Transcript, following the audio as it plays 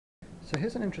So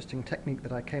here's an interesting technique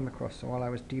that I came across while I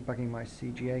was debugging my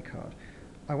CGA card.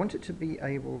 I wanted to be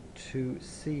able to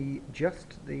see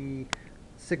just the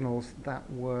signals that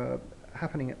were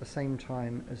happening at the same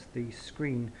time as the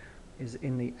screen is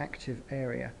in the active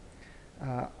area.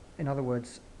 In other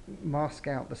words, mask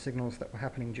out the signals that were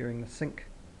happening during the sync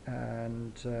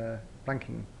and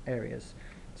blanking areas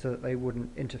so that they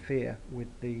wouldn't interfere with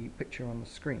the picture on the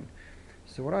screen.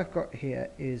 So what I've got here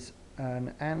is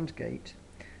an AND gate,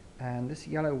 and this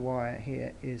yellow wire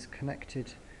here is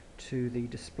connected to the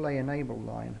display enable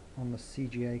line on the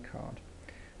CGA card.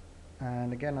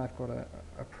 And again, I've got a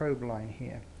probe line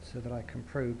here so that I can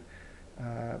probe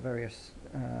various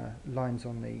lines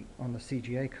on the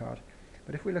CGA card.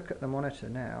 But if we look at the monitor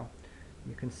now,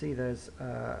 you can see there's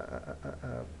a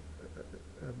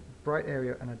bright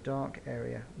area and a dark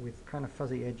area with kind of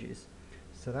fuzzy edges.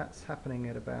 So that's happening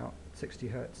at about 60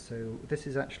 Hertz. So this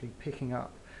is actually picking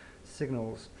up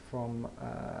signals from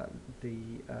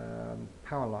the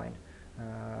power line,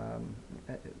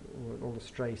 all the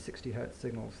stray 60 Hertz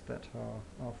signals that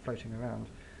are floating around.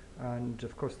 And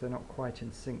of course they're not quite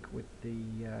in sync with the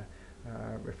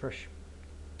refresh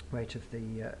rate of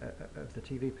the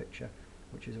TV picture,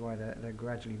 which is why they're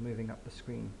gradually moving up the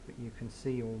screen. But you can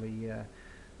see all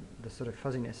the sort of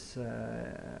fuzziness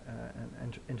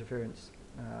and interference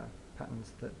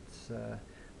patterns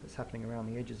that's happening around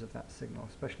the edges of that signal,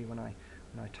 especially when I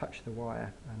touch the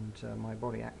wire and my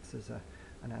body acts as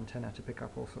an antenna to pick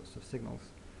up all sorts of signals.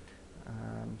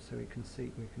 So we can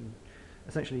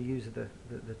essentially use the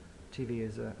TV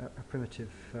as a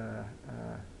primitive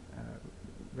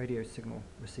radio signal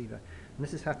receiver. And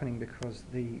this is happening because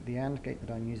the AND gate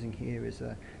that I'm using here is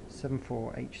a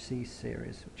 74HC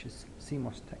series, which is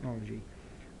CMOS technology,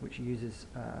 which uses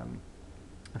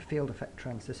a field effect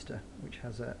transistor, which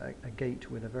has a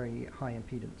gate with a very high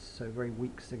impedance, so very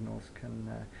weak signals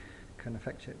can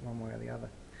affect it one way or the other.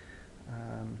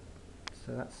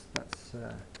 So that's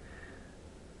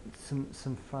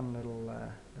some fun little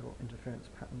interference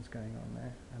patterns going on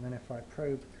there. And then if I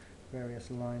probe various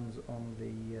lines on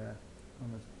the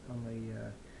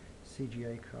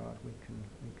CGA card, we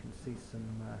can see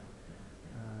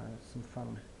some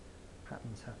fun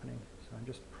patterns happening. So I'm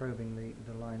just probing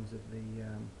the lines of the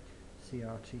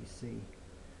CRTC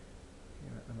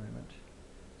here at the moment.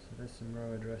 So there's some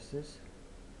row addresses,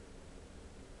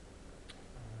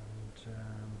 and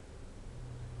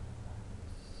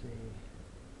let's see,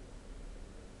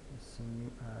 there's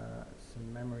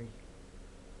some memory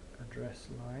address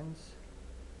lines.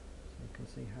 So you can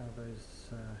see how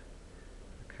those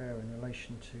occur in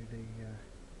relation to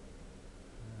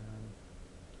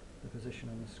the position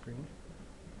on the screen.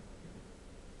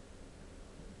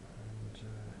 And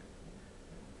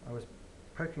I was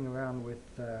poking around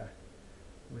with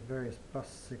various bus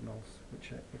signals,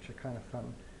 which are kind of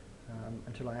fun,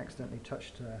 until I accidentally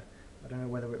touched I don't know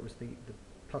whether it was the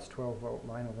plus 12 volt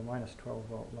line or the minus 12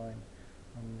 volt line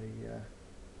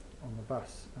on the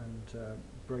bus, and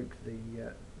broke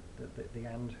the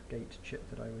AND gate chip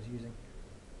that I was using.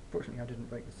 Fortunately, I didn't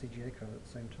break the CGA card at the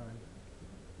same time.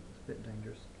 It's a bit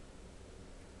dangerous.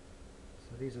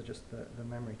 So these are just the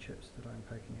memory chips that I'm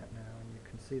poking at now, and you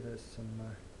can see there's some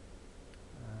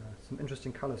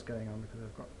interesting colours going on because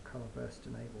I've got colour burst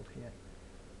enabled here.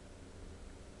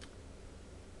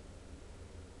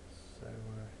 So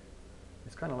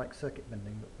it's kind of like circuit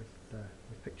bending, but with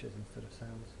pictures instead of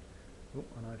sounds. Oh,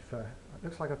 and it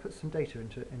looks like I put some data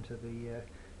into the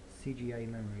CGA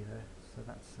memory there. So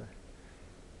that's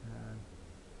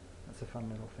a fun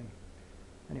little thing.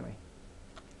 Anyway.